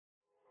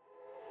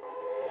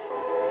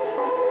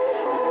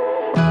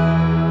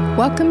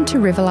Welcome to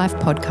River Life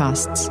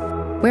Podcasts.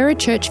 We're a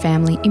church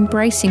family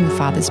embracing the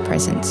Father's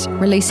presence,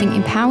 releasing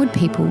empowered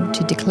people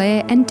to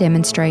declare and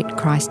demonstrate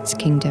Christ's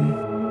kingdom.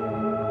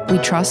 We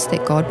trust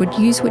that God would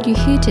use what you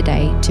hear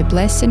today to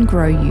bless and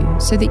grow you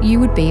so that you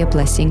would be a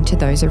blessing to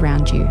those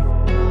around you.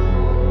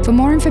 For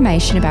more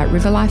information about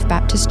River Life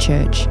Baptist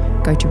Church,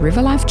 go to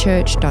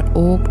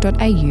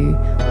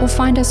riverlifechurch.org.au or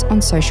find us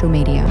on social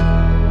media.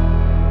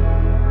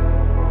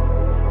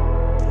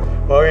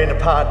 Well, we're in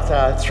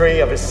part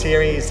 3 of a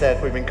series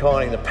that we've been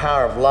calling The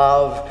Power of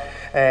Love.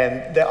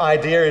 And the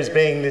idea is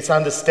being this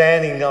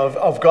understanding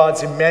of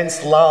God's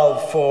immense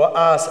love for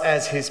us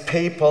as his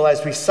people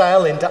as we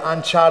sail into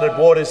uncharted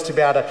waters to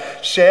be able to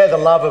share the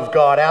love of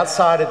God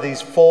outside of these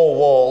four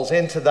walls,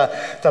 into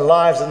the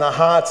lives and the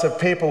hearts of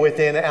people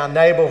within our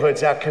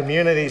neighborhoods, our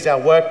communities, our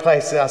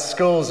workplaces, our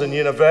schools and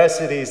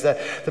universities, the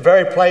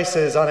very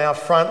places on our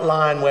front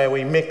line where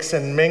we mix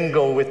and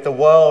mingle with the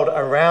world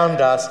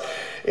around us.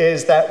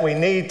 Is that we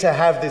need to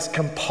have this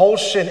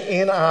compulsion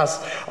in us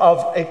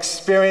of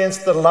experience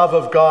the love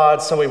of God,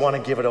 so we want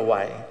to give it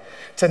away.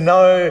 To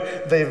know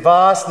the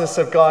vastness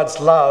of God's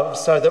love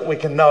so that we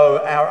can know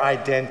our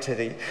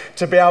identity.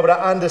 To be able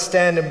to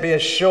understand and be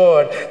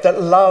assured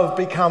that love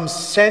becomes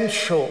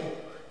central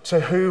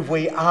to who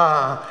we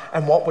are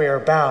and what we're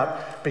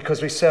about,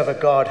 because we serve a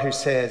God who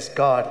says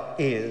God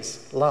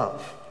is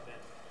love.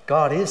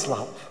 God is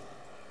love.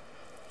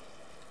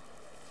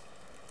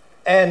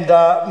 And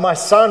my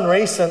son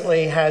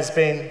recently has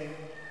been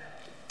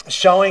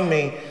showing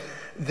me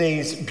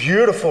these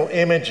beautiful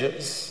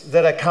images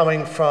that are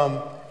coming from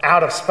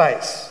out of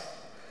space.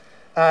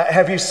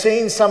 Have you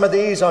seen some of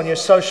these on your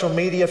social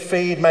media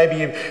feed? Maybe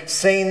you've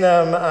seen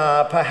them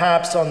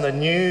perhaps on the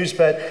news,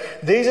 but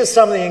these are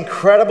some of the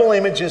incredible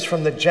images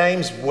from the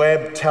James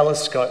Webb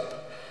telescope.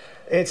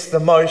 It's the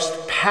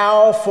most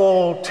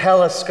powerful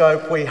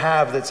telescope we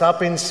have that's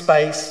up in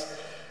space.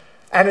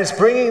 And it's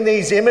bringing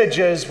these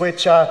images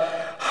which are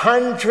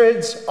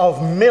hundreds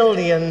of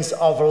millions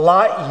of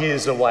light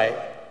years away.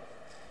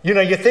 You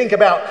know, you think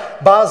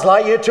about Buzz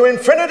Lightyear to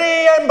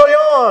infinity and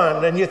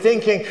beyond, and you're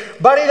thinking,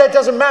 buddy, that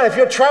doesn't matter. If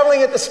you're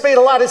traveling at the speed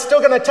of light, it's still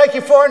going to take you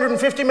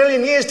 450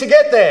 million years to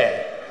get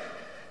there.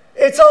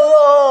 It's a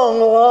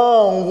long,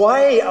 long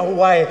way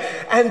away.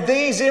 And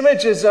these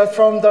images are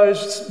from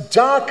those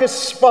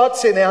darkest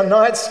spots in our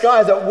night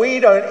sky that we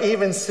don't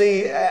even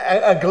see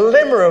a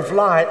glimmer of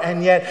light.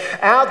 And yet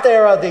out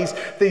there are these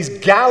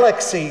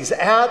galaxies.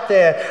 Out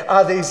there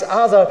are these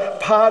other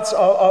parts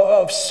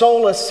of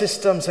solar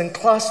systems and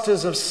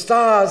clusters of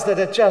stars that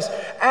are just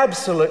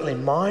absolutely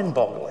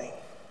mind-boggling.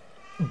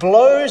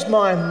 Blows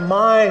my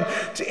mind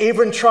to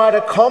even try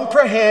to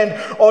comprehend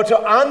or to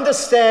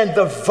understand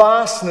the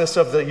vastness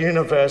of the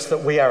universe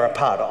that we are a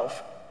part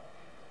of.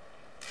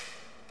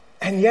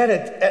 And yet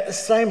at the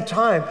same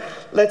time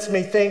lets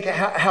me think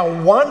how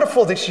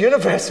wonderful this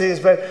universe is,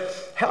 but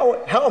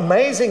how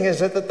amazing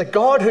is it that the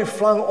God who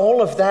flung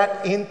all of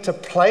that into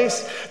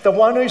place, the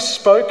one who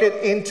spoke it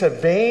into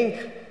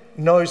being,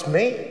 knows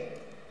me,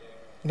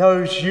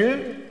 knows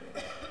you,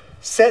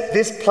 set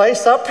this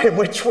place up in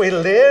which we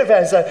live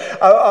as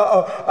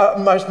a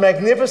most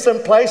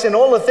magnificent place, and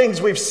all the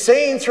things we've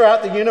seen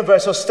throughout the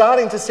universe or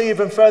starting to see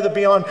even further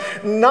beyond.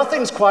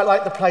 Nothing's quite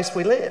like the place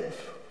we live.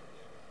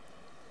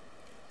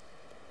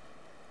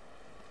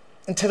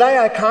 And today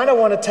I kind of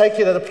want to take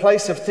you to the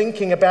place of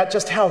thinking about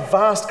just how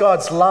vast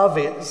God's love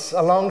is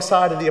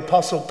alongside of the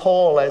Apostle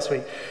Paul as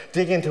we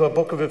dig into a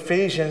book of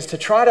Ephesians, to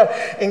try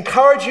to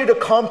encourage you to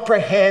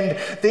comprehend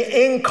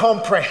the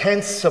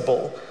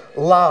incomprehensible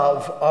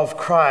love of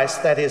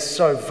Christ that is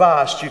so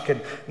vast you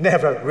can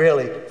never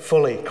really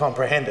fully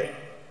comprehend it.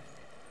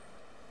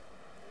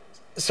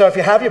 So if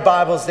you have your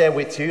Bibles there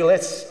with you,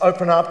 let's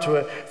open up to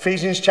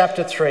Ephesians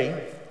chapter 3.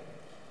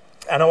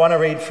 And I want to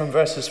read from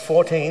verses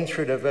 14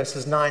 through to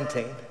verses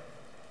 19.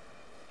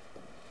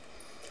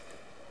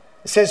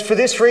 It says, "For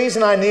this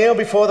reason I kneel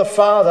before the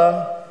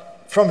Father,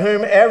 from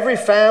whom every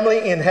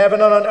family in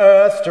heaven and on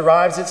earth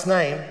derives its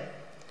name.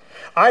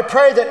 I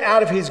pray that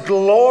out of his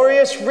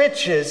glorious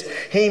riches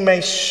he may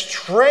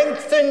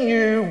strengthen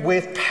you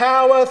with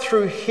power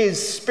through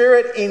his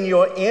Spirit in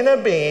your inner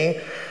being,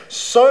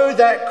 so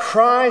that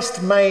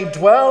Christ may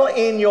dwell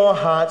in your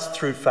hearts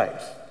through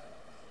faith.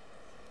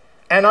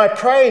 And I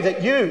pray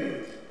that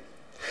you,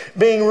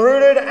 being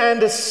rooted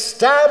and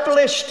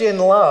established in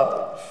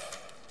love,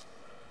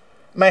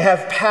 may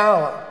have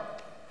power,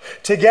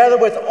 together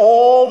with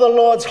all the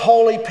Lord's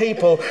holy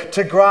people,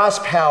 to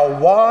grasp how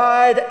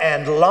wide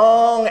and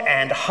long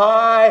and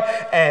high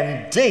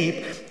and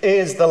deep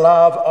is the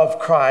love of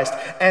Christ,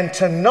 and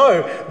to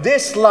know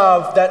this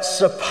love that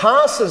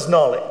surpasses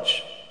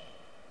knowledge,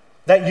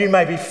 that you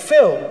may be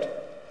filled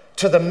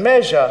to the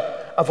measure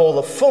of all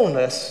the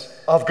fullness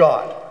of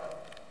God."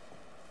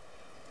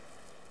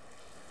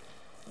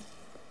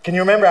 Can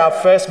you remember our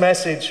first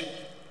message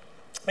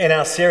in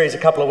our series a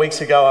couple of weeks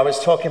ago? I was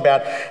talking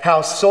about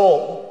how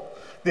Saul,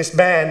 This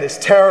man, this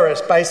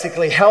terrorist,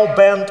 basically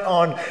hell-bent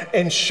on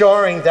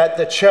ensuring that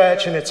the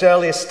church in its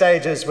earliest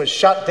stages was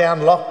shut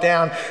down, locked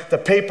down. The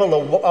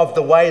people of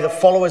the way, the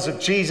followers of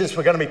Jesus,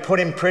 were going to be put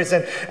in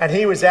prison, and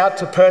he was out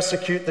to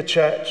persecute the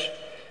church.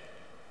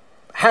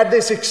 Had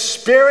this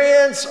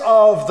experience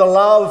of the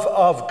love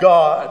of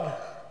God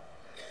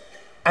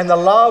and the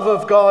love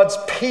of God's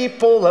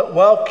people that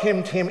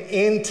welcomed him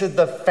into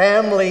the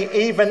family,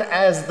 even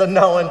as the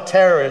known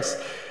terrorist.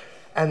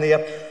 And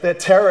the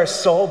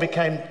terrorist Saul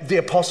became the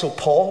Apostle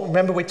Paul.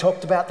 Remember we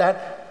talked about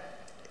that?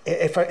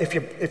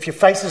 If your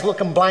face is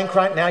looking blank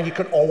right now, you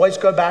can always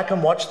go back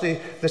and watch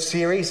the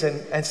series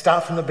and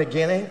start from the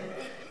beginning.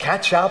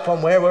 Catch up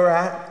on where we're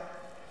at.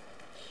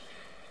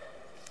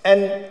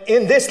 And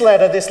in this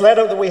letter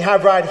that we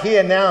have right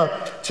here now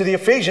to the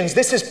Ephesians,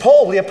 this is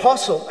Paul, the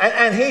apostle,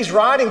 and he's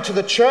writing to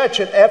the church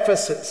at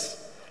Ephesus.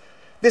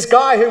 This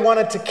guy who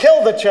wanted to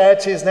kill the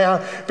church is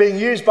now being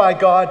used by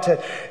God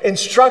to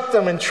instruct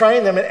them and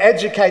train them and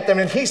educate them.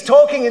 And he's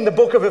talking in the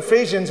book of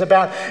Ephesians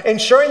about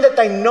ensuring that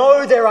they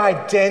know their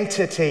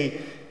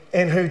identity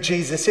in who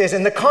Jesus is.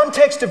 In the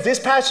context of this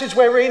passage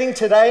we're reading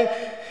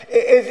today,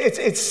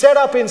 it's set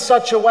up in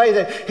such a way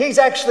that he's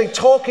actually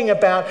talking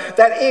about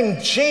that in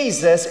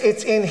Jesus,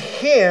 it's in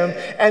him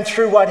and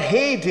through what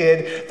he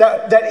did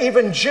that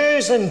even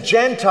Jews and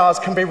Gentiles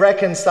can be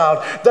reconciled.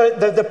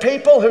 The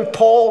people who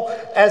Paul,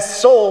 as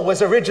Saul,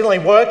 was originally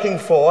working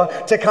for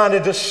to kind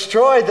of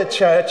destroy the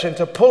church and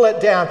to pull it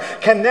down,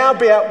 can now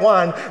be at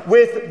one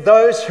with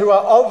those who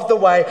are of the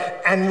way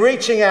and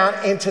reaching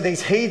out into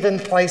these heathen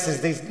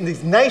places,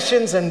 these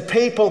nations and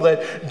people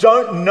that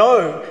don't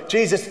know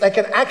Jesus. They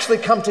can actually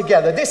come together.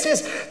 This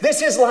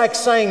is like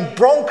saying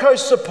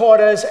Broncos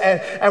supporters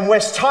and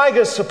West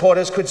Tigers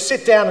supporters could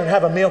sit down and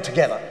have a meal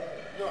together.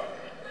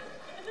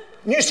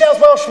 New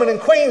South Welshmen and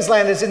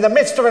Queenslanders in the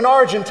midst of an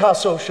origin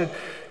tussle should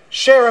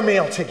share a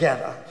meal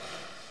together.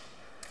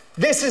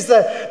 This is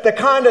the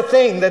kind of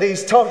thing that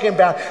he's talking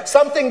about.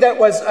 Something that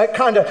was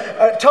kind of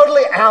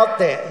totally out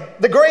there.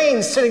 The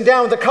Greens sitting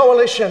down with the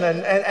coalition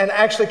and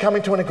actually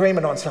coming to an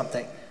agreement on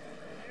something.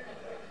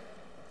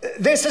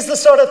 This is the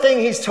sort of thing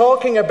he's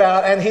talking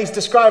about and he's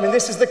describing.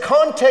 This is the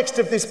context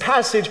of this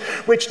passage,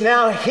 which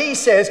now he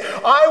says,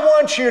 I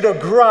want you to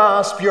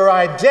grasp your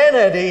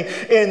identity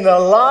in the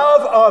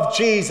love of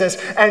Jesus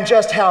and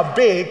just how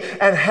big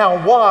and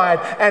how wide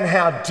and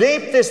how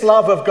deep this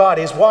love of God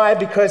is. Why?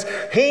 Because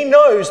he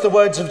knows the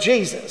words of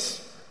Jesus.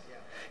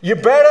 You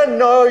better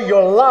know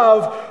your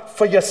love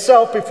for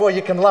yourself before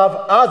you can love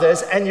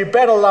others, and you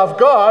better love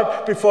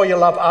God before you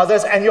love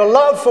others, and your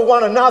love for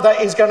one another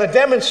is going to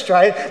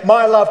demonstrate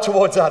my love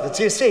towards others.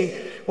 You see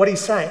what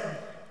he's saying?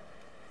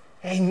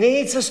 He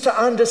needs us to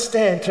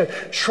understand, to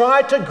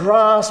try to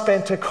grasp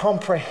and to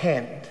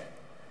comprehend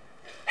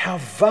how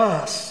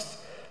vast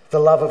the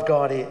love of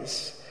God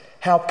is,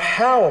 how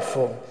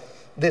powerful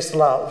this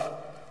love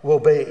will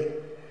be.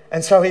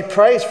 And so he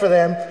prays for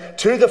them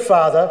to the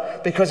Father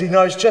because he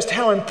knows just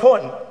how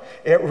important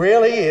it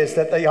really is,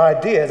 that the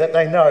idea that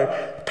they know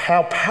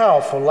how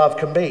powerful love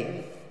can be.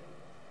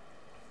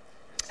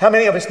 How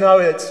many of us know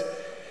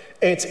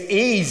it's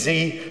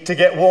easy to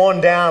get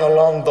worn down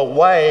along the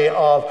way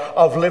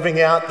of living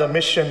out the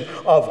mission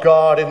of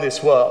God in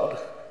this world?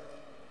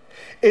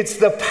 It's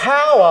the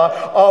power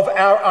of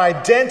our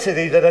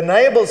identity that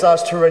enables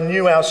us to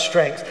renew our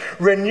strength.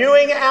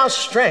 Renewing our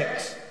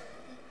strength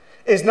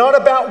is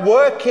not about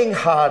working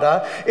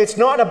harder. It's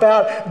not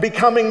about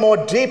becoming more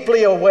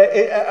deeply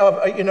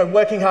aware,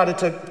 working harder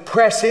to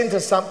press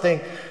into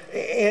something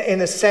in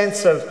the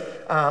sense of,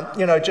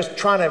 just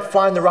trying to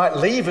find the right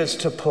levers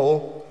to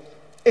pull.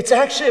 It's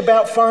actually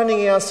about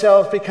finding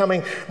ourselves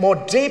becoming more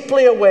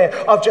deeply aware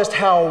of just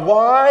how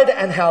wide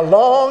and how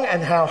long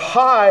and how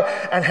high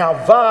and how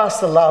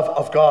vast the love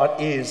of God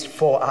is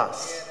for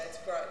us.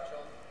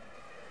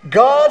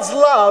 God's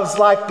love's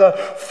like the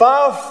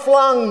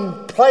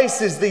far-flung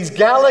places, these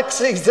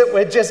galaxies that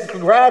we're just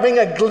grabbing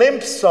a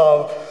glimpse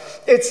of.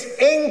 It's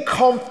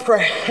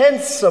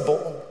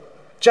incomprehensible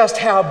just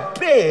how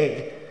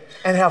big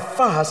and how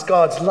fast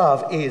God's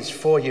love is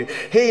for you.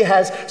 He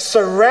has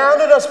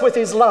surrounded us with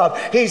his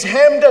love. He's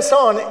hemmed us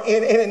on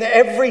in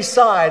every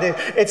side.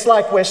 It's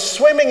like we're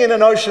swimming in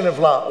an ocean of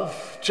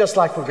love, just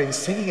like we've been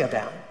singing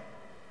about.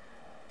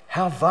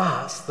 How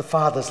vast the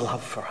Father's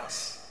love for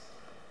us.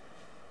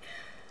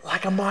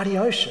 Like a mighty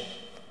ocean.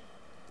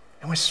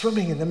 And we're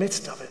swimming in the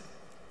midst of it.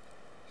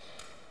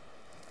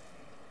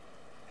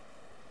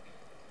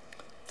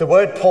 The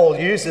word Paul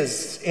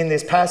uses in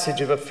this passage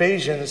of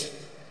Ephesians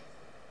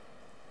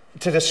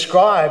to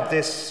describe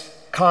this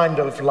kind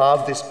of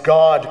love, this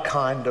God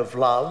kind of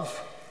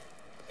love,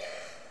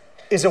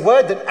 is a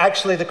word that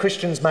actually the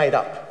Christians made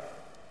up.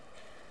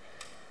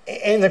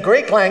 In the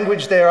Greek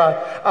language, there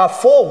are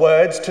 4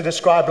 words to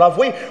describe love.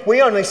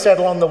 We only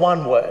settle on the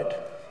one word.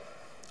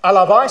 I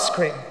love ice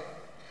cream.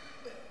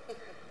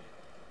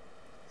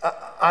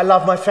 I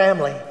love my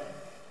family.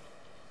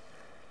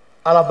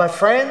 I love my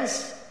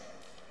friends.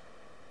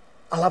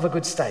 I love a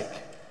good steak.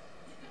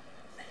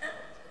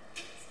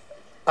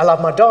 I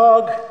love my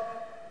dog.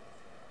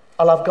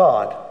 I love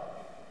God.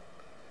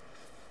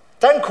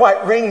 Doesn't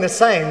quite ring the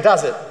same,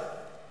 does it?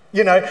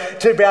 You know,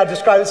 to be able to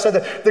describe it. So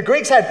the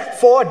Greeks had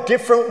 4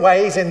 different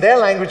ways in their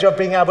language of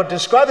being able to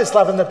describe this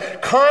love. And the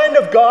kind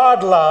of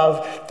God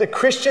love, the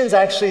Christians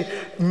actually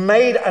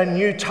made a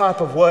new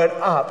type of word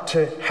up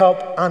to help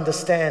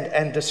understand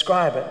and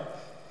describe it.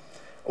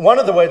 One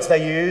of the words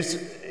they use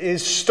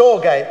is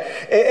storge.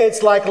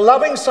 It's like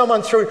loving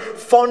someone through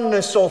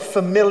fondness or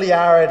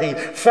familiarity,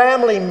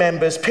 family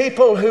members,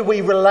 people who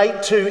we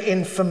relate to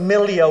in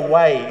familiar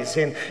ways,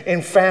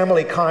 in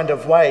family kind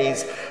of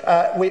ways.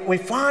 We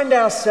find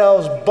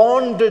ourselves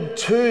bonded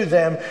to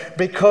them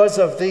because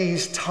of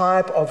these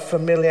type of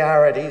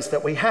familiarities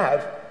that we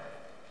have.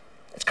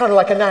 It's kind of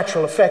like a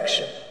natural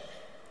affection.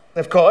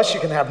 Of course, you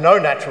can have no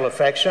natural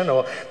affection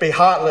or be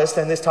heartless,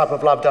 then this type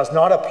of love does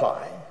not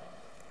apply.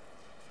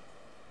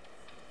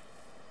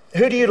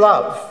 Who do you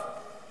love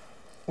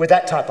with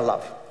that type of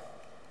love? Are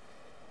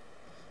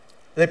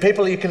there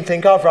people you can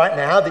think of right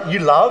now that you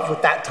love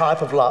with that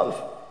type of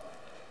love?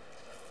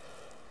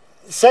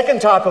 The second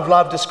type of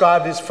love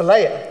described is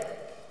philia.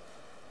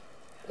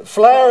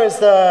 Philia is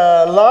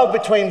the love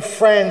between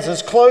friends,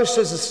 as close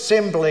as a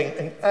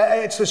sibling.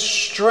 It's the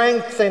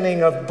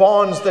strengthening of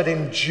bonds that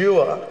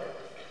endure.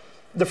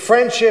 The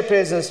friendship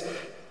is, as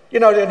you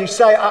know, when you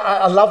say,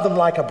 I love them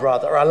like a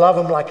brother, I love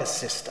them like a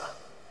sister.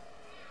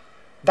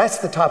 That's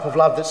the type of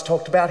love that's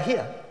talked about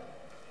here.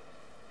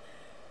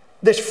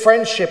 This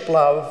friendship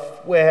love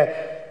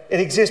where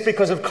it exists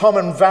because of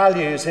common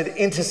values, it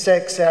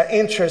intersects our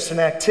interests and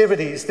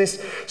activities.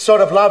 This sort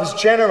of love is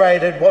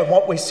generated when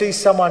what we see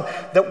someone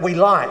that we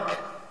like.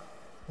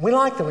 We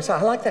like them, we say,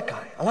 I like that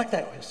guy, I like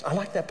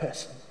that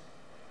person.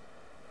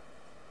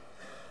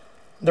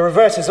 The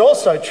reverse is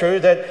also true,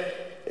 that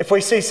if we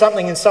see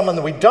something in someone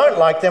that we don't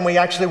like, then we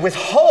actually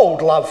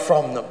withhold love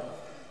from them.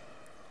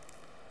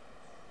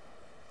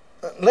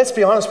 Let's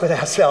be honest with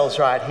ourselves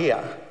right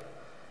here.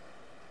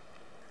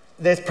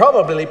 There's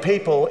probably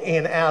people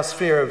in our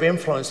sphere of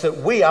influence that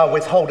we are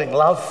withholding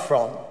love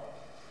from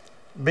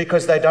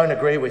because they don't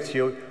agree with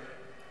you. You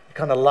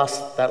kind of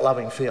lust that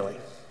loving feeling.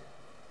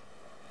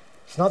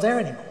 It's not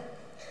there anymore.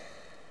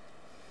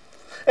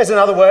 There's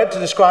another word to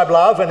describe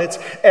love, and it's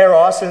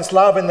eros, and it's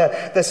love in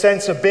the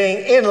sense of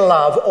being in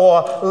love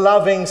or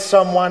loving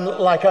someone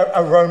like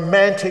a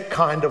romantic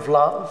kind of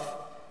love.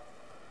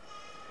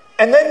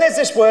 And then there's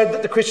this word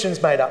that the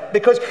Christians made up,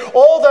 because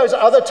all those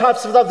other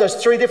types of love,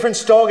 those 3 different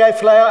storge,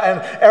 philia,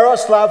 and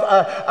eros love,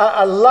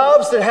 are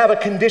loves that have a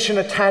condition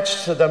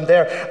attached to them.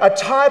 They're a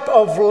type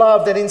of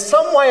love that in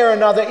some way or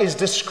another is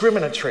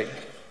discriminatory.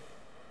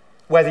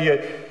 Whether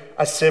you're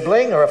a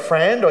sibling or a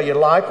friend, or you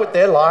like what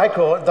they're like,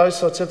 or those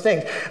sorts of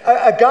things.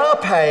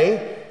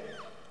 Agape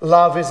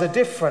love is a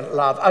different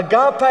love.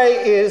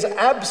 Agape is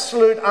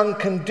absolute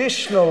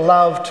unconditional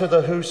love to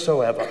the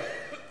whosoever.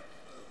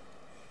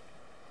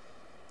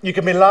 You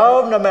can be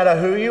loved no matter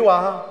who you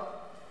are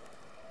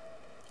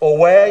or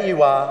where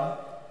you are,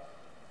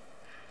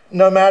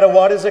 no matter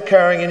what is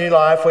occurring in your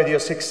life, whether you're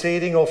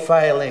succeeding or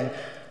failing.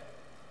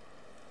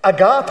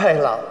 Agape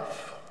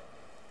love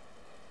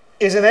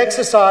is an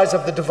exercise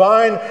of the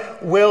divine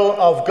will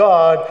of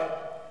God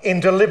in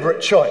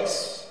deliberate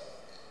choice.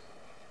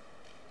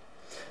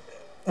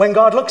 When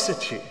God looks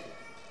at you,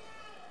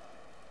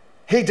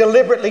 He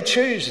deliberately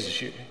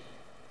chooses you.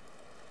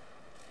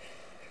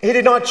 He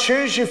did not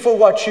choose you for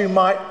what you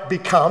might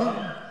become.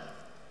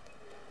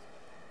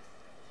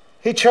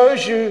 He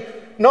chose you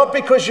not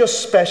because you're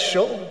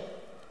special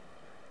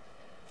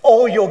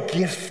or you're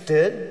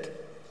gifted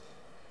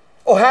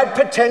or had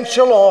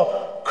potential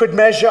or could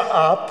measure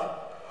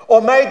up or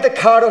made the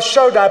cut or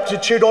showed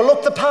aptitude or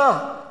looked the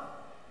part.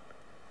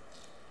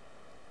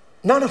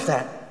 None of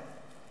that.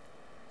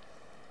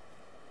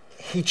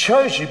 He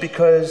chose you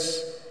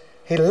because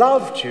He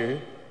loved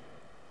you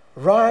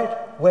right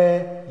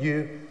where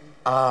you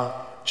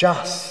are,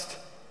 just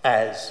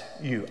as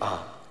you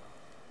are.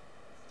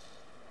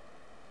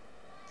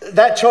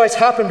 That choice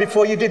happened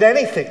before you did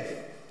anything,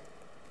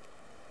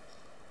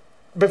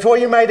 before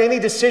you made any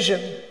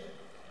decision,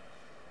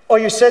 or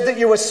you said that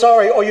you were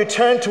sorry, or you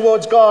turned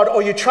towards God,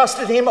 or you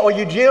trusted Him, or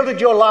you yielded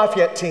your life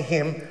yet to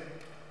Him.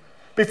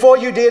 Before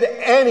you did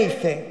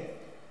anything,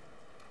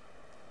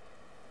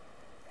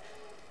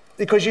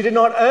 because you did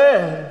not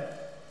earn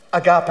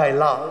agape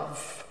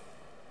love.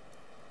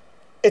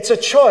 It's a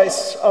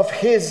choice of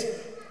His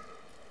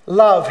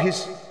love,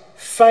 His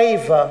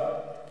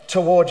favor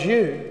toward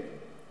you.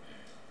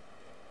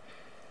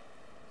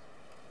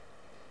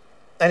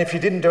 And if you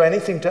didn't do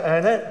anything to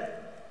earn it,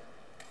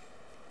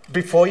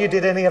 before you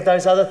did any of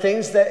those other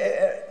things,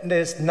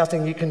 there's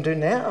nothing you can do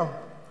now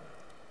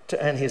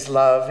to earn His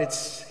love.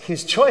 It's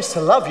His choice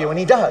to love you, and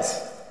He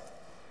does.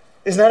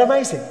 Isn't that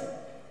amazing?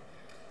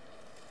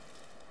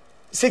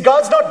 See,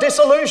 God's not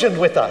disillusioned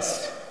with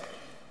us.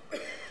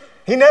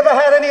 He never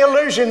had any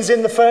illusions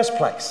in the first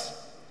place.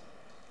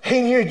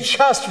 He knew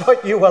just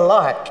what you were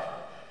like,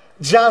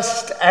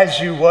 just as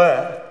you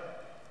were,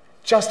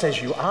 just as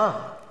you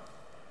are.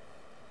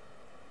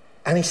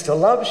 And He still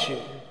loves you.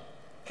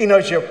 He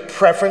knows your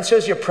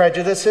preferences, your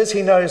prejudices.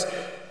 He knows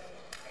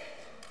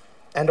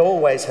and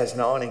always has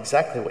known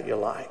exactly what you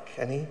like.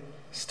 And he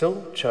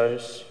still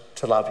chose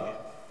to love you.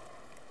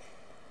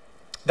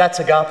 That's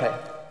agape.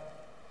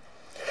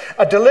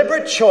 A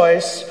deliberate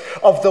choice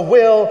of the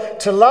will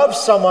to love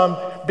someone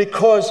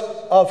because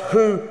of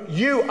who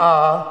you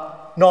are,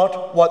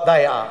 not what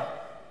they are.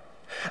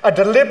 A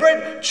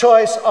deliberate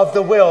choice of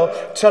the will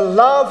to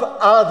love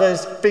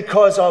others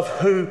because of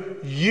who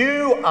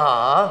you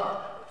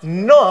are,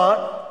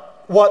 not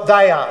what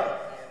they are.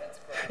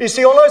 You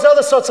see, all those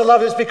other sorts of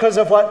love is because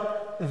of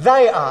what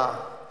they are.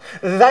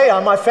 They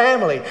are my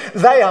family.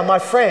 They are my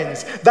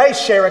friends. They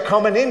share a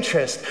common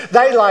interest.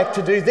 They like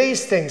to do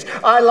these things.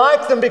 I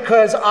like them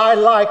because I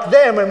like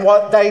them and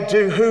what they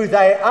do, who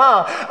they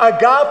are.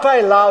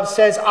 Agape love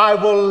says, I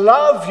will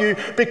love you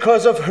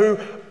because of who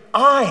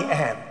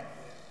I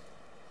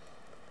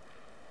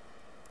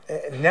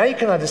am. Now you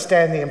can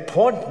understand the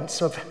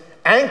importance of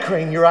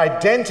anchoring your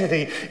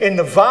identity in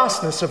the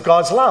vastness of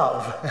God's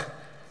love.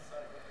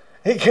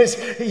 Because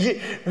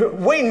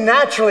we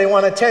naturally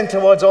want to tend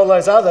towards all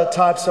those other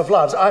types of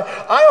loves.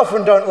 I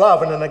often don't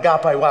love in an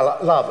agape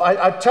love.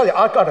 I tell you,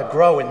 I've got to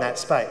grow in that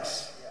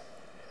space.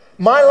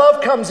 My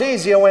love comes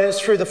easier when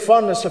it's through the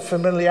fondness of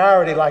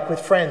familiarity, like with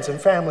friends and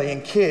family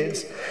and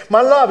kids.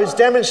 My love is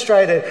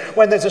demonstrated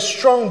when there's a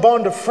strong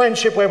bond of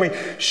friendship where we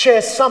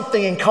share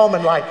something in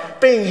common,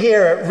 like being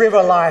here at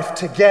River Life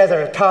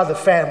together as part of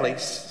the family.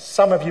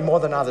 Some of you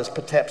more than others,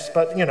 perhaps,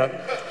 but you know.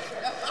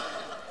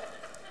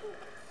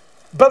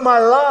 But my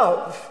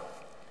love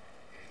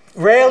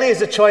rarely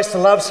is a choice to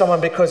love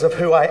someone because of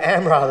who I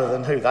am rather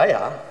than who they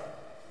are.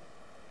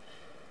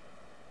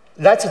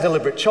 That's a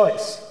deliberate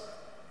choice.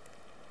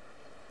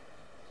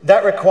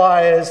 That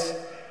requires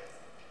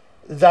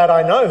that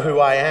I know who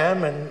I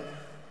am and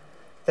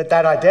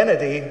that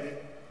identity,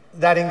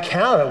 that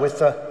encounter with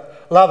the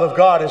love of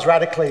God has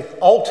radically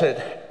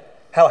altered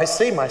how I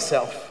see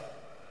myself.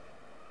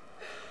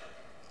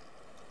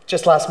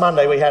 Just last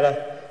Monday we had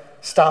a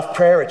staff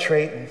prayer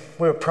retreat and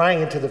we were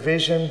praying into the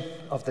vision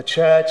of the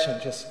church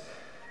and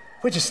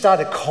we just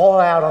started to call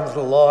out unto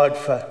the Lord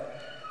for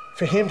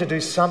him to do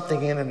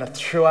something in and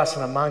through us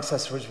and amongst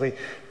us as we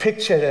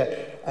pictured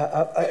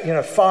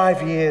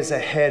 5 years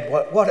ahead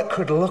what it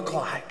could look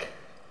like.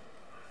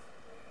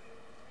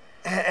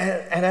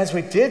 And as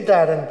we did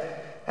that and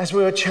as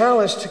we were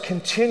challenged to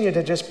continue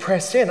to just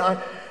press in,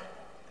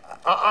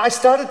 I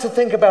started to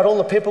think about all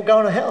the people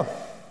going to hell.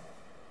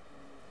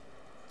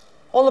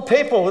 All the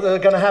people that are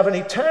going to have an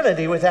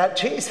eternity without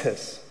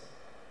Jesus.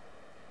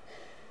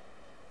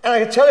 And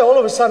I can tell you, all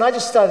of a sudden, I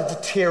just started to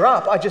tear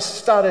up. I just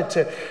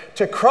started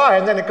to cry,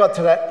 and then it got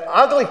to that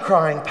ugly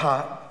crying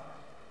part.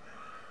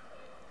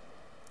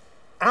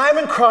 I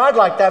haven't cried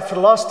like that for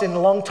lost in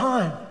a long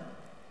time.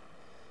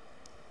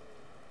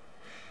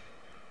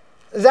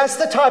 That's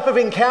the type of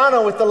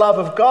encounter with the love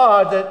of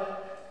God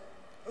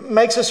that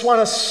makes us want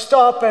to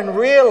stop and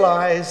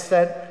realize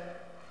that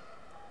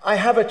I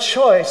have a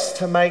choice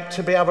to make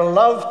to be able to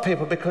love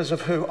people because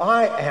of who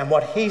I am,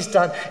 what He's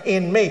done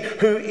in me,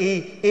 who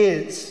He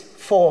is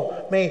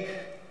for me,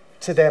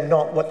 to them,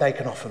 not what they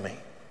can offer me.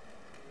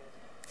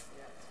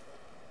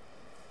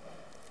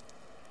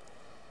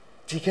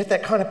 Do you get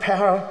that kind of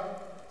power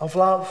of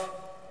love?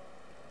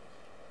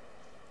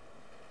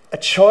 A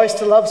choice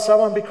to love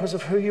someone because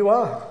of who you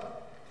are.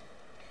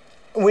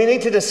 We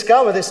need to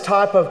discover this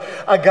type of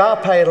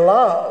agape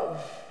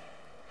love.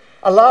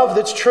 A love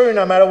that's true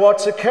no matter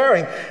what's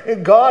occurring.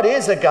 God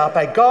is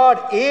agape.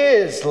 God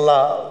is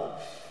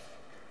love.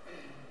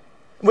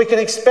 We can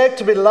expect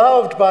to be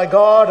loved by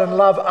God and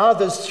love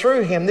others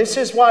through Him. This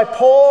is why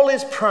Paul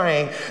is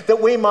praying that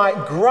we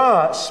might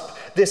grasp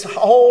this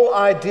whole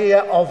idea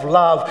of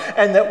love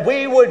and that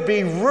we would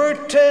be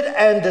rooted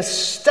and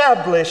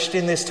established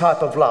in this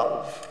type of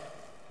love.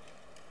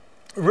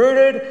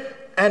 Rooted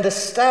and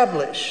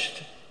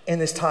established in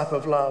this type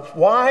of love.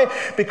 Why?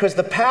 Because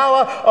the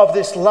power of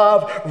this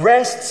love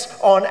rests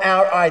on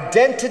our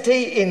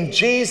identity in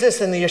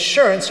Jesus and the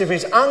assurance of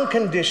His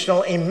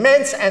unconditional,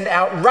 immense and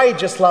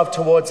outrageous love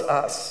towards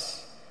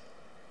us.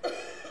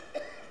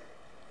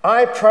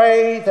 I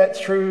pray that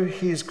through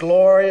His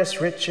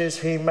glorious riches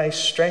He may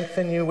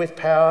strengthen you with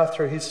power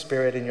through His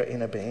Spirit in your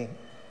inner being,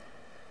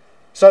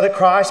 so that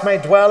Christ may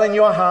dwell in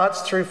your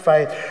hearts through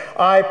faith.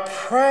 I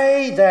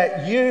pray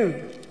that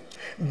you,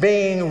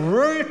 being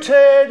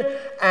rooted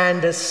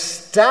and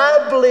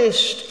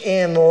established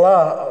in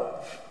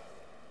love,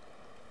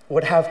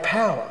 would have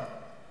power,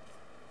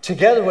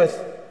 together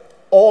with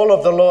all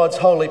of the Lord's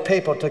holy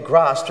people, to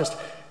grasp just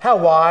how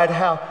wide,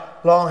 how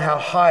long, how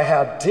high,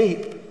 how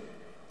deep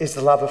is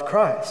the love of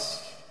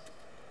Christ.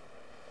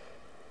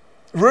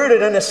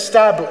 Rooted and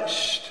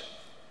established.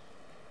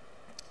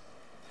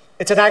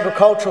 It's an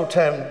agricultural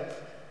term.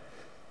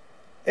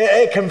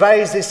 It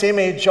conveys this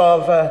image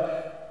of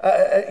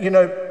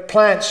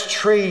plants,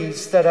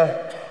 trees that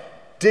are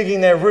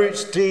digging their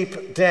roots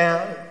deep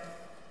down.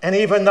 And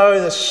even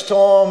though the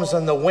storms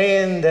and the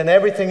wind and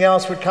everything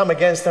else would come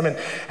against them, and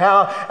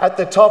how at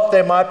the top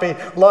there might be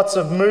lots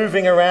of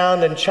moving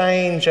around and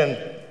change and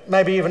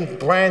maybe even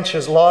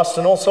branches lost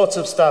and all sorts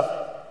of stuff.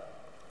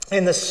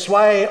 In the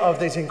sway of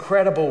these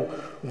incredible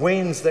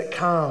winds that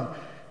come,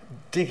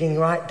 digging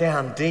right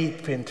down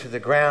deep into the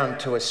ground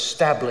to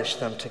establish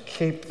them, to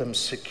keep them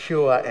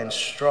secure and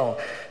strong.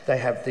 They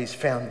have these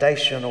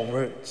foundational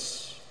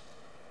roots.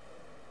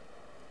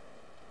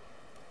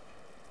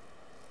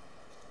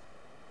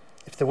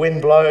 If the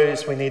wind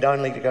blows, we need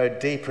only to go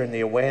deeper in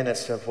the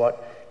awareness of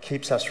what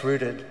keeps us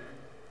rooted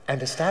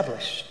and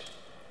established.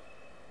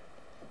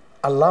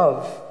 A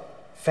love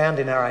found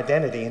in our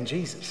identity in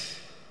Jesus.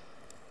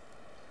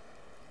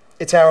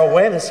 It's our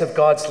awareness of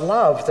God's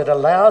love that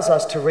allows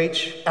us to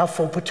reach our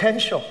full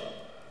potential,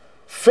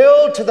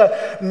 filled to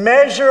the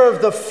measure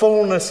of the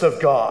fullness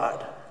of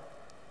God.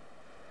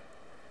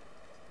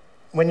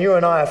 When you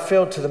and I are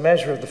filled to the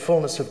measure of the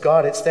fullness of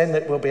God, it's then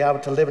that we'll be able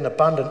to live an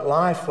abundant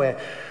life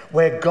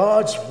where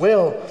God's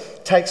will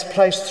takes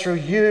place through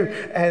you,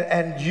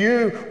 and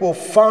you will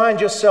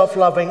find yourself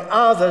loving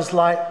others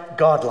like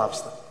God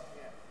loves them.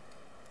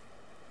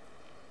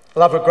 I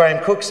love what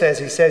Graham Cook says.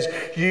 He says,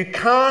 you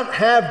can't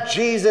have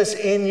Jesus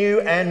in you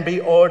and be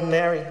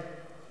ordinary.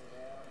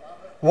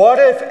 What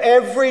if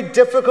every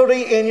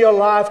difficulty in your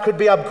life could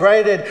be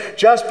upgraded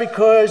just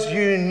because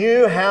you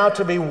knew how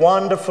to be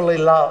wonderfully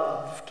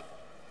loved?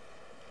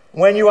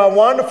 When you are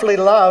wonderfully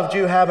loved,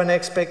 you have an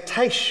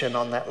expectation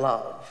on that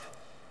love.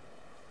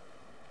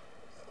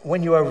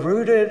 When you are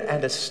rooted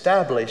and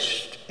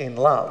established in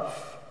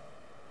love,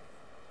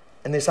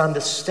 and this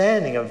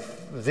understanding of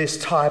this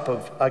type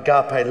of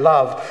agape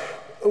love,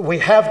 we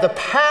have the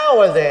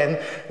power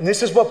then, and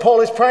this is what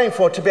Paul is praying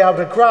for, to be able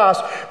to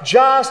grasp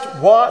just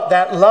what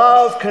that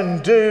love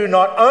can do,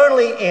 not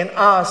only in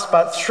us,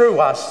 but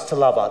through us to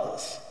love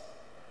others.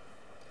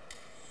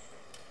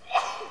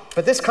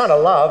 But this kind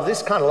of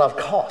love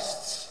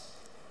costs.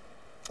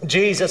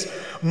 Jesus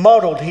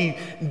modeled, he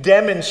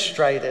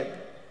demonstrated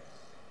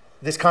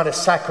this kind of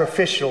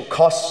sacrificial,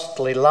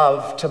 costly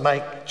love to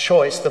make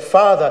choice. The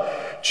Father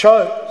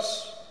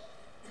chose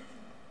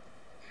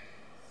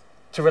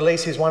to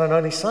release his one and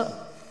only Son.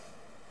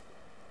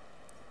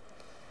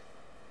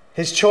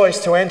 His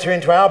choice to enter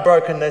into our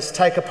brokenness,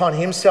 take upon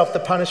himself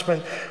the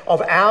punishment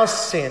of our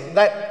sin,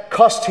 that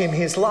cost him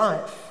his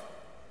life.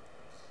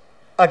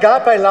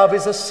 Agape love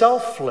is a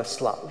selfless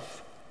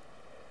love.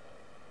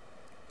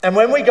 And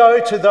when we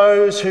go to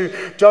those who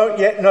don't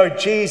yet know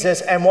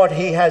Jesus and what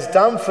he has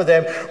done for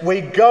them,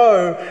 we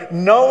go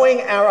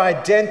knowing our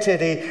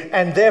identity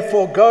and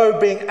therefore go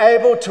being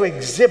able to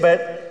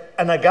exhibit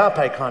an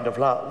agape kind of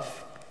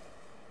love.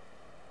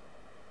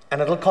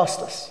 And it'll cost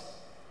us.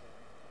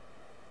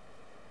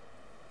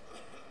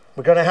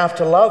 We're going to have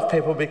to love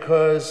people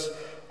because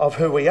of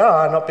who we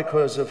are, not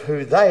because of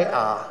who they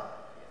are.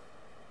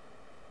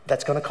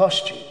 That's going to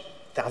cost you.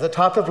 The other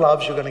type of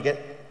loves, you're going to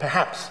get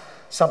perhaps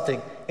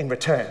something in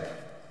return.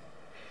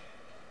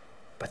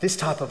 But this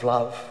type of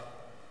love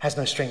has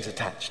no strings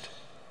attached.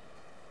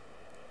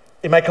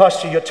 It may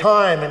cost you your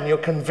time and your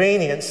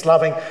convenience.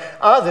 Loving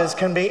others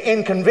can be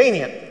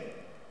inconvenient.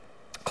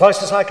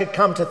 Closest I could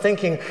come to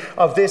thinking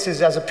of this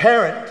is as a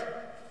parent.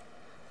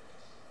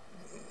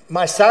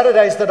 My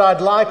Saturdays that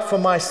I'd like for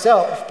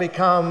myself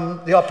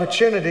become the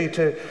opportunity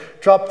to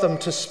drop them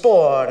to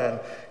sport and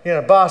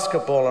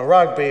basketball and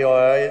rugby,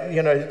 or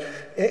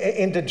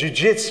into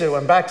jiu-jitsu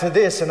and back to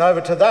this and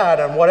over to that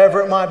and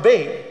whatever it might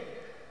be.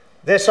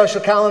 Their social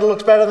calendar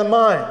looks better than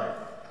mine.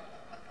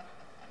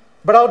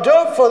 But I'll do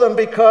it for them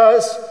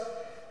because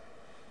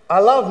I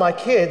love my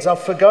kids. I'll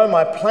forgo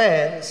my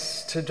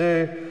plans to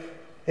do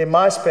in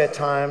my spare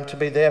time to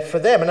be there for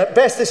them. And at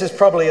best, this is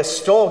probably a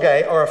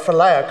storge or a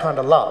phileo kind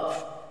of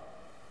love.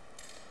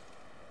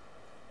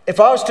 If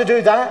I was to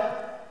do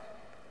that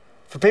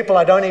for people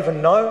I don't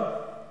even know,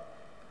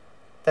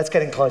 that's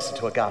getting closer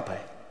to agape.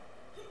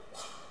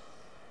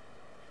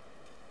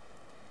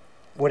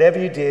 Whatever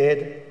you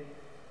did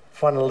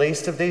for one of the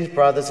least of these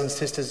brothers and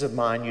sisters of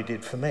mine, you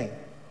did for me.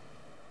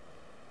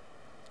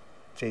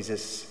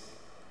 Jesus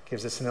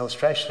gives us an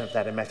illustration of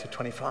that in Matthew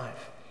 25.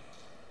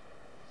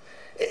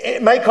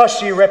 It may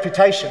cost you your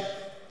reputation.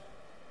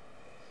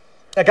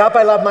 Agape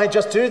love may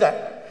just do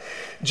that.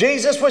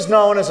 Jesus was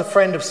known as a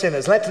friend of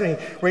sinners. Let me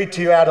read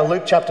to you out of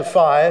Luke chapter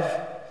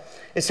 5.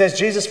 It says,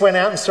 Jesus went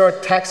out and saw a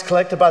tax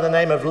collector by the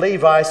name of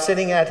Levi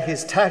sitting at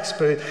his tax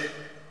booth.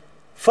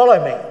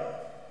 Follow me,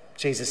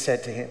 Jesus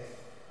said to him.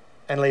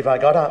 And Levi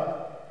got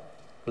up,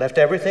 left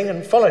everything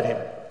and followed him.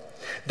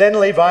 Then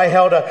Levi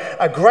held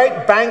a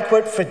great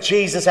banquet for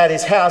Jesus at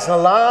his house, and a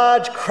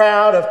large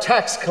crowd of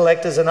tax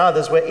collectors and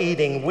others were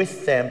eating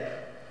with them.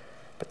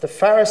 But the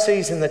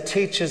Pharisees and the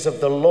teachers of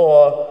the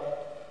law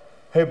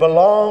who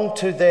belonged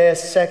to their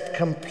sect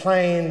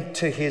complained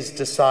to his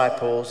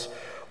disciples,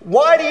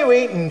 "Why do you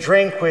eat and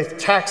drink with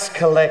tax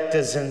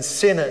collectors and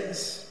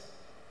sinners?"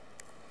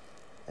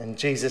 And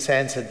Jesus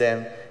answered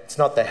them, "It's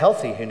not the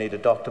healthy who need a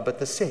doctor, but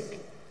the sick.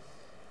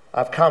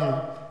 I've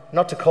come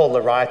not to call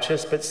the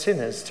righteous, but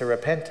sinners to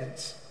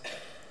repentance."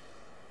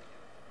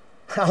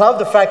 I love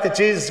the fact that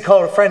Jesus is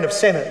called a friend of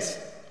sinners.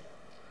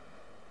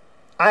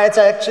 It's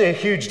actually a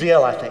huge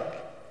deal, I think.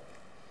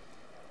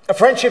 A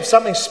friendship's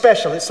something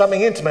special, it's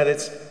something intimate,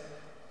 it's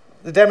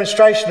the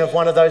demonstration of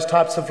one of those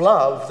types of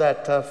love,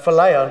 that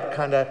phileo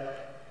kind of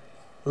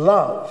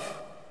love.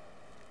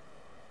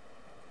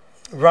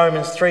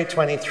 Romans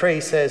 3:23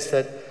 says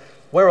that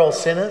we're all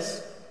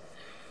sinners.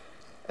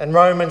 And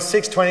Romans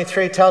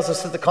 6:23 tells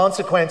us that the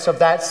consequence of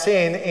that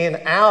sin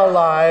in our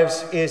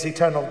lives is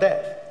eternal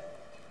death.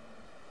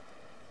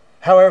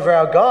 However,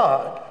 our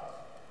God,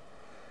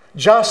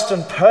 just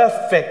and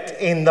perfect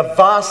in the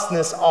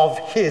vastness of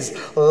his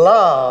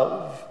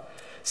love,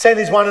 sent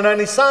his one and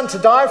only Son to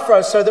die for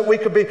us so that we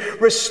could be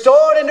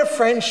restored into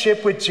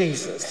friendship with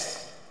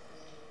Jesus.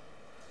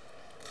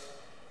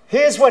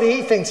 Here's what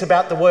he thinks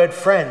about the word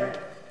friend.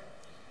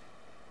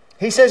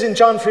 He says in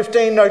John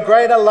 15, no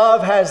greater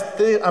love has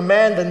a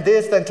man than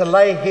this, than to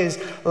lay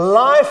his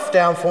life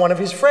down for one of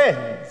his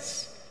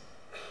friends.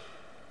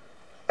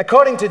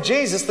 According to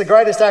Jesus, the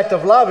greatest act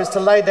of love is to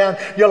lay down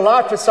your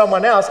life for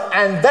someone else,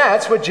 and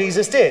that's what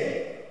Jesus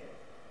did.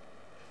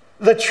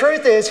 The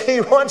truth is, he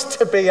wants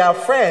to be our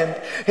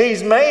friend.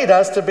 He's made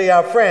us to be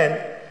our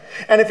friend.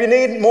 And if you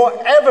need more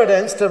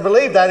evidence to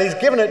believe that, he's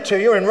given it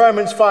to you. In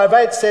Romans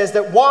 5:8 says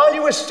that while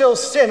you were still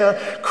sinner,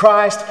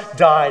 Christ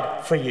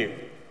died for you.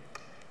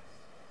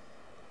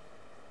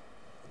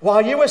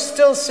 While you were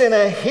still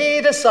sinner, he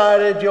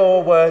decided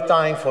you're worth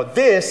dying for.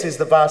 This is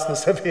the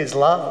vastness of his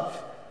love.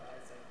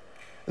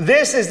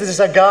 This is this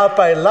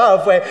agape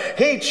love where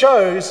he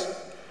chose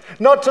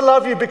not to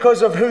love you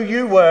because of who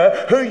you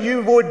were, who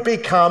you would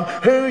become,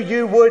 who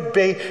you would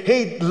be.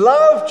 He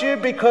loved you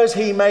because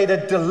he made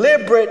a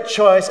deliberate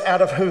choice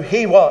out of who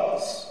he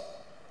was,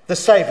 the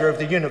Savior of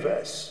the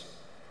universe,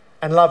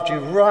 and loved you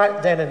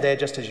right then and there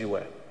just as you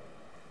were.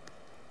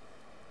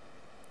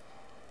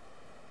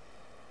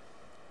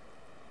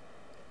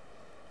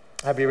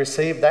 Have you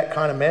received that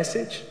kind of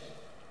message?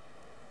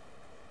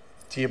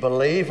 Do you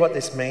believe what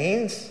this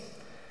means?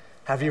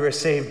 Have you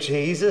received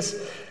Jesus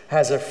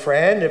as a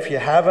friend? If you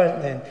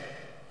haven't, then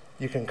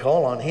you can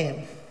call on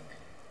him.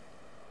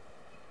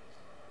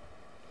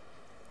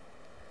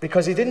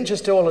 Because he didn't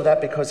just do all of that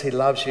because he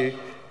loves you.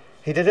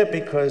 He did it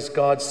because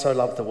God so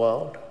loved the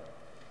world.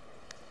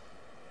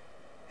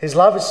 His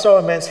love is so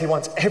immense, he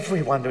wants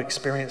everyone to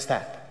experience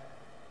that.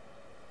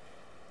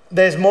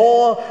 There's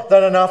more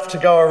than enough to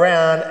go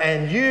around,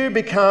 and you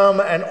become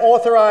an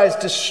authorized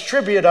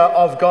distributor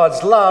of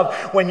God's love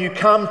when you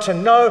come to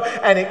know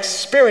and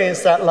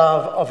experience that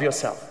love of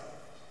yourself.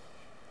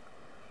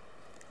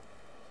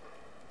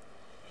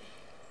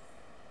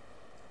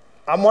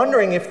 I'm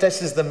wondering if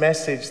this is the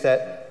message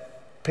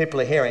that people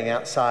are hearing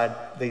outside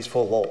these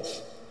four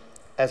walls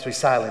as we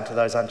sail into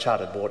those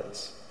uncharted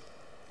waters.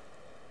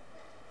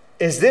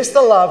 Is this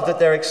the love that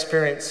they're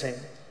experiencing?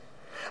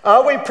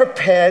 Are we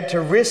prepared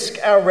to risk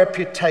our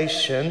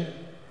reputation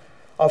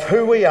of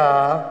who we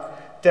are,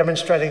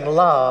 demonstrating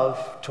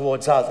love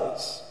towards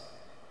others?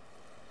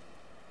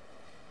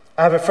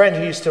 I have a friend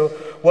who used to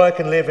work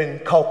and live in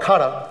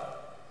Kolkata.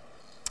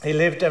 He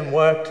lived and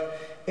worked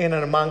in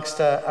and amongst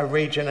a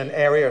region, an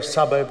area, a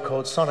suburb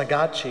called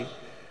Sonagachi.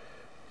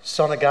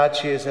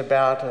 Sonagachi is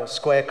about a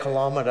square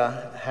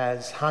kilometre. It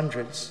has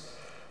hundreds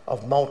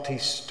of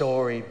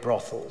multi-storey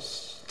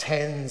brothels.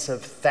 Tens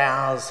of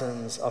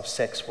thousands of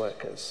sex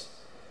workers.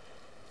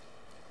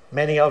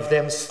 Many of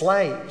them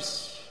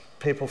slaves,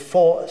 people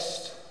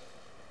forced,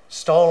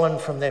 stolen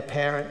from their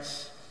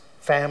parents,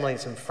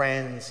 families and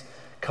friends,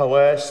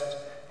 coerced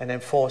and then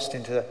forced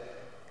into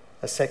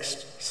a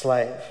sex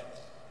slave.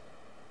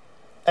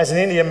 As an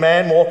Indian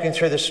man walking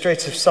through the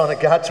streets of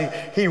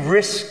Sonagachi, he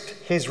risked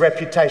his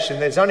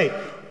reputation. There's only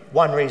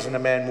one reason a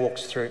man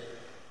walks through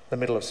the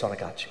middle of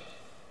Sonagachi.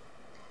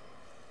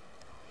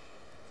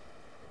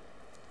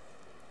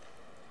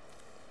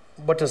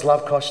 What does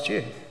love cost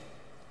you?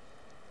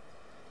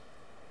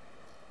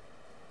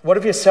 What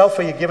of yourself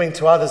are you giving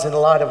to others in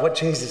light of what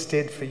Jesus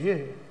did for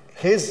you?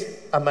 His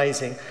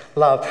amazing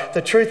love.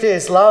 The truth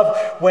is, love,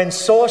 when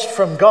sourced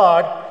from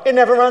God, it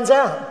never runs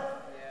out.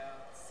 Yeah,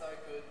 so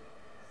good.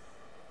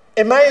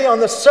 It may on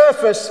the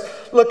surface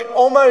look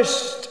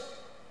almost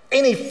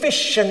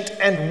inefficient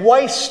and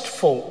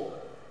wasteful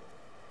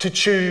to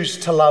choose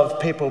to love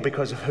people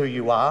because of who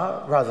you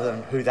are rather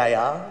than who they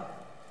are.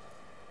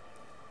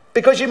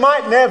 Because you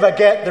might never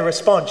get the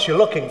response you're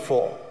looking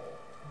for.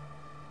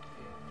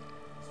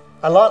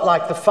 A lot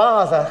like the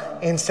Father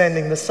in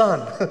sending the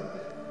Son.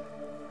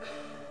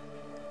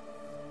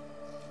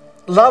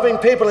 Loving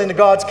people into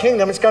God's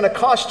kingdom is going to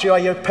cost you. Are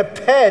you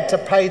prepared to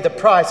pay the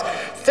price?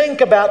 Think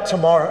about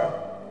tomorrow.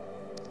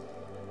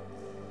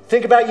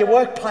 Think about your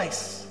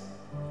workplace.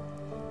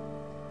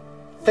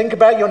 Think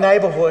about your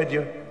neighborhood,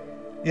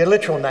 your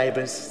literal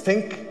neighbors.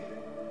 Think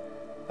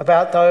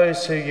about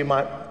those who you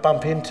might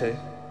bump into.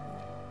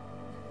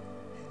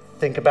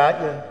 Think about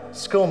your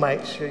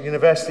schoolmates, your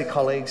university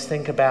colleagues.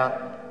 Think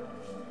about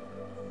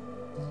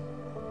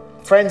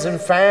friends and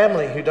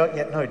family who don't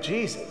yet know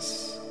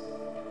Jesus.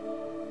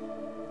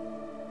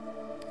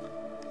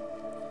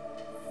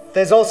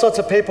 There's all sorts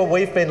of people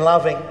we've been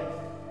loving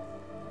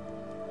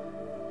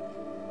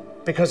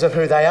because of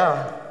who they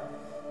are.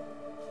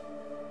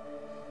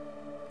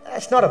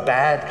 It's not a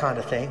bad kind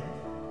of thing.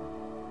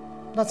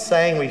 I'm not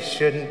saying we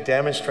shouldn't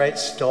demonstrate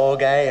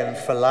storge and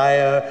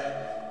phileo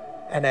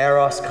and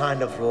eros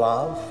kind of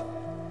love.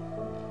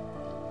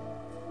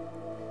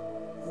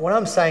 What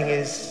I'm saying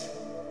is,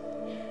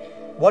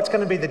 what's going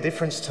to be the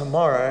difference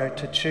tomorrow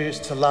to choose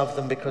to love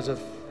them because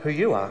of who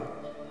you are?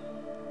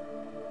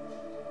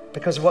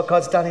 Because of what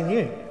God's done in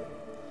you?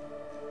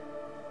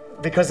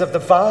 Because of the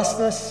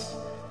vastness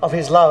of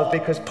his love,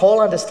 because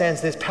Paul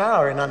understands there's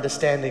power in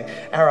understanding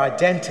our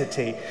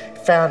identity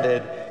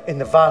founded in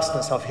the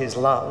vastness of his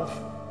love.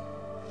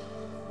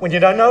 When you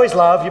don't know his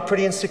love, you're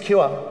pretty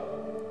insecure.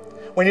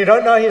 When you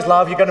don't know his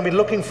love, you're going to be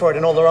looking for it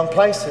in all the wrong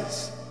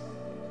places.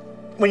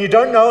 When you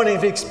don't know and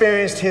have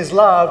experienced his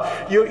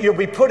love, you'll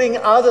be putting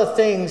other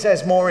things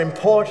as more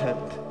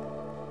important.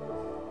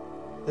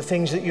 The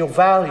things that you'll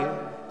value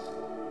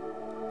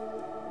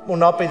will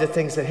not be the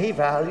things that he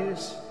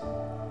values.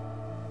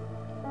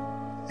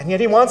 And yet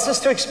he wants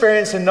us to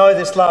experience and know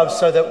this love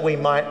so that we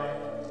might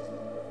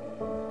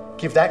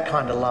give that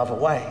kind of love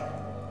away.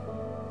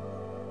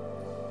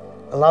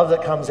 A love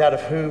that comes out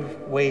of who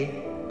we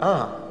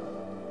are.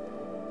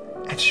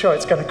 And sure,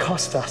 it's going to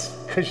cost us,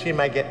 because you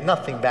may get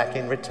nothing back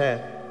in return.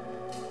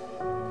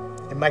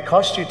 It may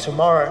cost you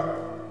tomorrow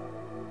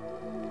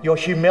your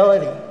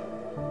humility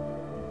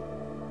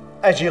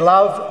as you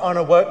love on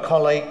a work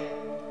colleague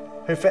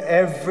who, for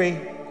every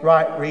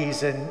right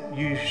reason,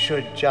 you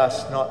should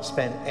just not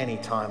spend any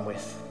time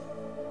with,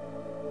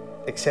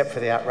 except for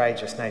the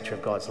outrageous nature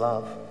of God's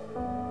love.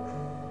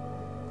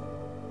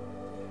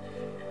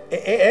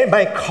 It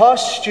may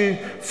cost you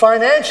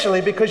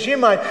financially, because you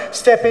might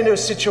step into a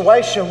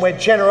situation where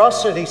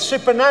generosity,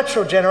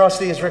 supernatural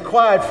generosity, is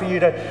required for you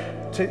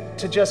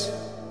to just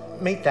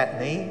meet that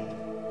need.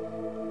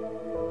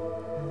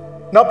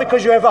 Not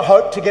because you ever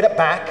hope to get it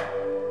back.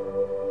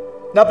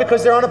 Not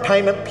because they're on a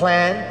payment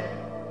plan.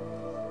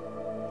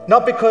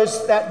 Not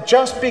because that,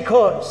 just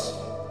because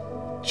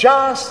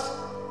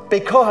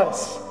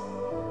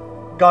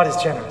God is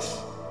generous.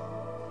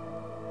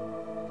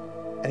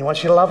 And he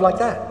wants you to love like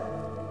that.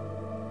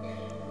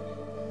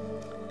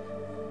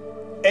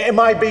 It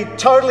might be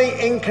totally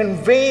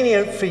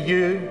inconvenient for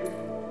you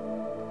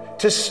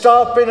to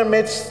stop in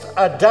amidst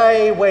a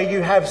day where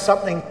you have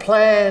something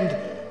planned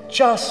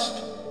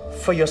just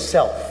for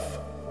yourself.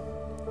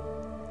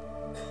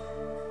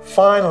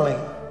 Finally,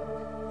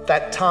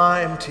 that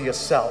time to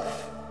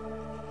yourself.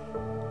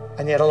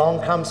 And yet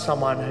along comes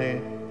someone who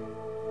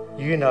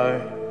you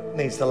know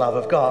needs the love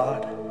of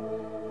God,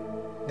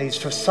 needs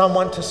for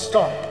someone to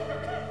stop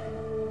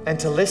and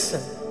to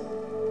listen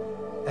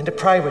and to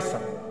pray with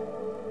them.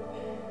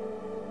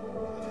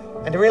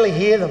 And to really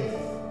hear them.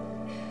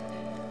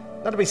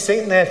 Not to be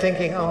sitting there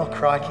thinking, oh,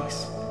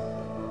 crikeys,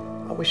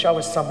 I wish I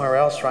was somewhere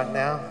else right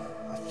now.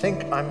 I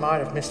think I might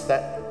have missed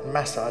that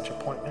massage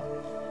appointment.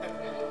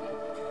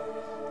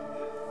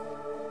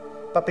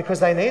 But because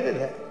they needed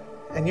it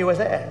and you were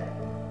there.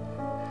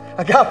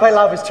 Agape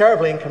love is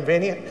terribly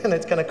inconvenient and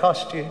it's going to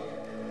cost you.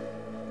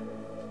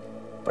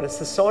 But it's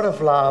the sort of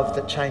love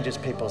that changes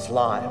people's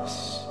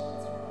lives,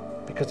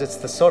 because it's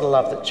the sort of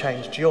love that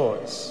changed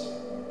yours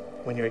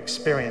when you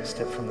experienced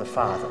it from the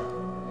Father.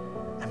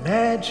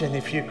 Imagine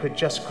if you could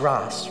just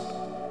grasp,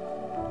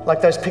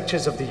 like those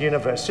pictures of the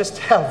universe, just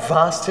how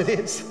vast it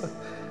is,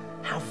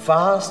 how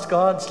vast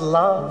God's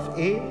love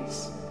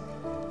is.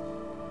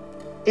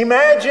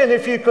 Imagine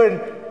if you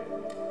could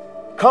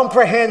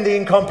comprehend the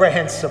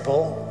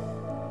incomprehensible.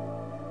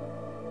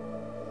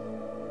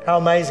 How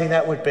amazing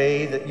that would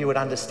be, that you would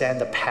understand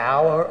the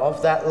power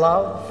of that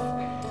love.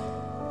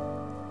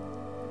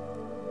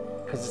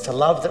 Because it's a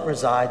love that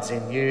resides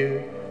in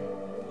you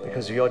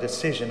because of your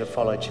decision to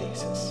follow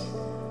Jesus.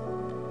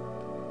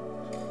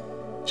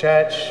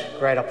 Church,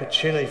 great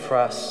opportunity for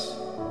us,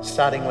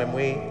 starting when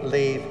we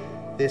leave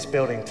this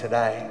building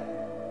today,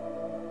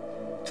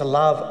 to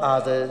love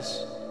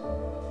others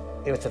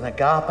with an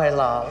agape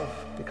love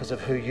because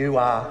of who you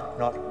are,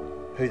 not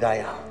who they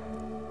are.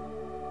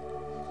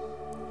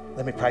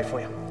 Let me pray for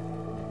you.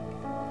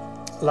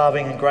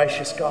 Loving and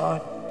gracious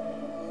God,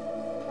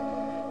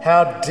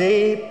 how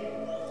deep,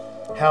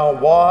 how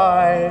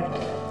wide,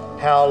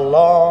 how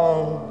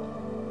long,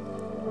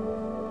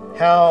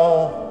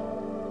 how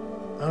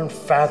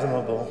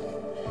unfathomable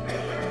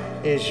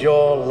is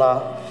your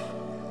love.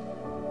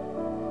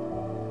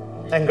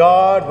 And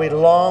God, we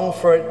long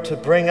for it to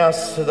bring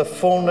us to the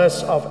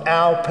fullness of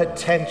our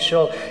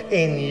potential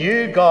in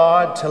you,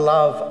 God, to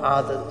love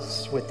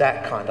others with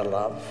that kind of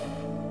love.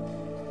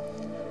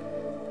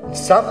 And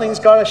something's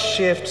got to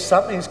shift,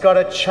 something's got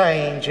to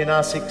change in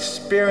us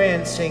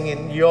experiencing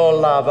in your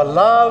love, a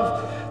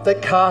love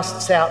that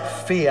casts out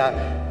fear.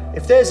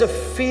 If there's a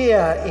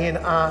fear in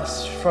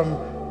us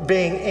from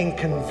being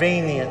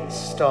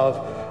inconvenienced,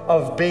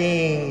 of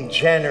being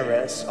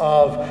generous,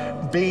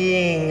 of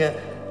being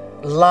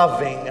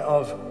loving,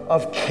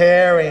 of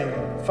caring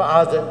for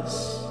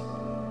others,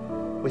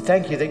 we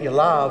thank you that your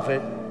love,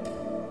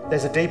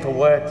 there's a deeper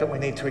work that we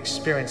need to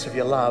experience of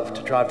your love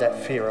to drive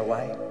that fear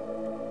away.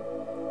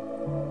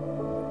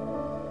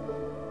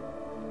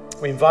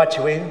 We invite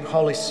you in,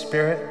 Holy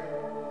Spirit.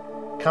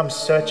 Come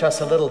search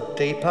us a little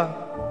deeper.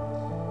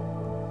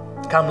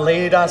 Come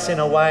lead us in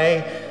a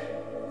way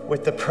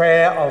with the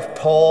prayer of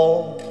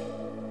Paul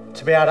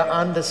to be able to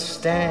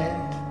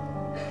understand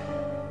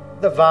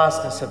the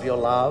vastness of your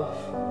love,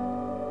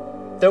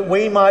 that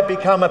we might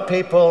become a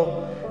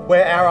people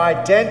where our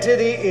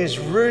identity is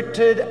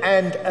rooted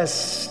and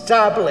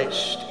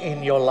established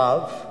in your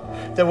love,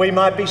 that we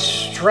might be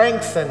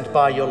strengthened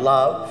by your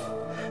love,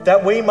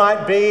 that we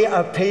might be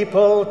a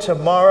people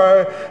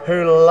tomorrow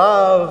who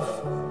love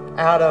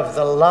out of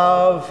the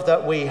love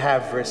that we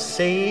have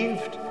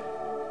received,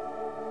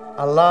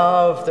 a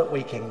love that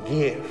we can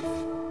give,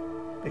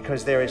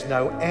 because there is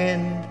no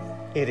end,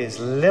 it is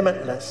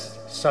limitless,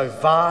 so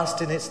vast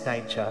in its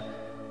nature,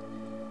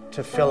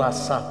 to fill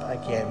us up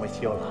again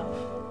with your love.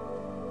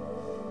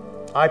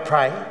 I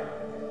pray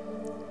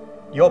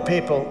your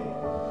people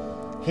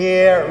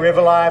here at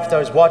River Life,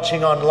 those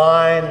watching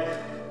online,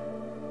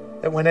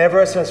 that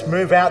whenever it's us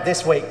move out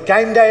this week,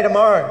 game day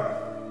tomorrow,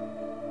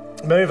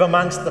 move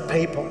amongst the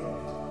people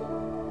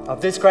of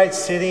this great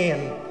city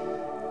and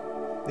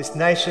this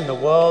nation, the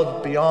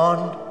world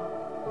beyond,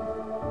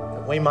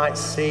 that we might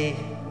see,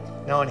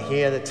 know and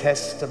hear the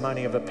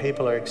testimony of a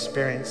people who are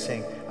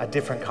experiencing a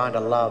different kind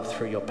of love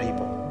through your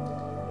people.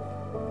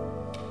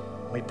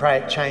 We pray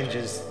it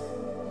changes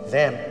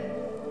them,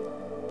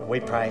 but we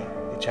pray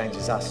it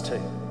changes us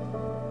too.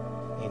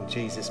 In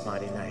Jesus'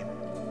 mighty name,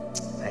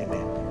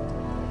 amen.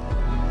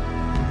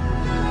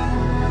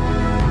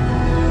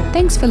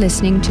 Thanks for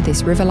listening to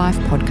this River Life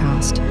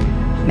podcast.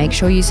 Make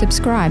sure you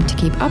subscribe to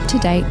keep up to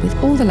date with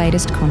all the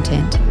latest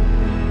content.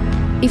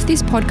 If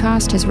this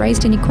podcast has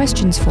raised any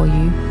questions for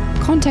you,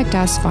 contact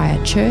us via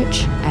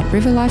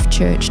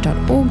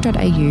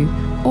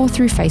church@riverlifechurch.org.au or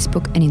through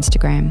Facebook and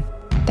Instagram.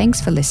 Thanks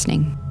for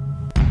listening.